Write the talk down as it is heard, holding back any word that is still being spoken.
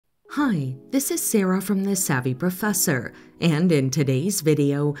Hi, this is Sarah from The Savvy Professor, and in today's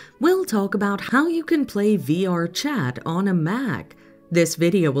video, we'll talk about how you can play VRChat on a Mac. This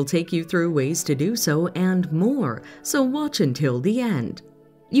video will take you through ways to do so and more, so watch until the end.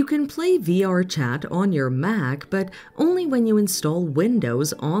 You can play VRChat on your Mac, but only when you install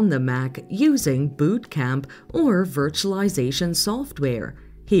Windows on the Mac using Boot Camp or virtualization software.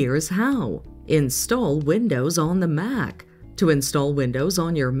 Here's how. Install Windows on the Mac. To install Windows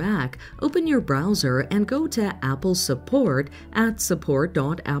on your Mac, open your browser and go to Apple Support at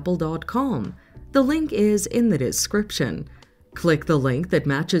support.apple.com. The link is in the description. Click the link that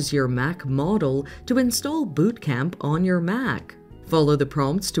matches your Mac model to install Boot Camp on your Mac. Follow the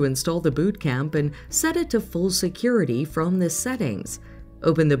prompts to install the Boot Camp and set it to full security from the settings.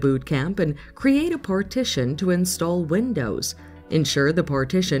 Open the Boot Camp and create a partition to install Windows. Ensure the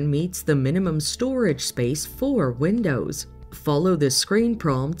partition meets the minimum storage space for Windows. Follow the screen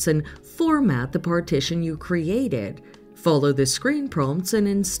prompts and format the partition you created. Follow the screen prompts and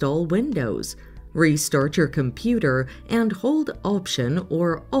install Windows. Restart your computer and hold Option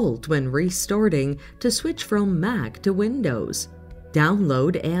or Alt when restarting to switch from Mac to Windows.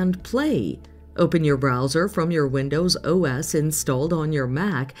 Download and play. Open your browser from your Windows OS installed on your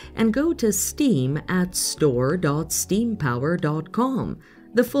Mac and go to Steam at store.steampower.com.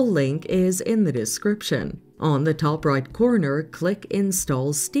 The full link is in the description. On the top right corner, click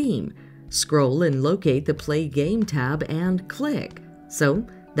Install Steam. Scroll and locate the Play Game tab and click. So,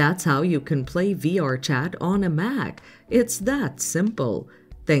 that's how you can play VRChat on a Mac. It's that simple.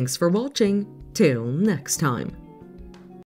 Thanks for watching. Till next time.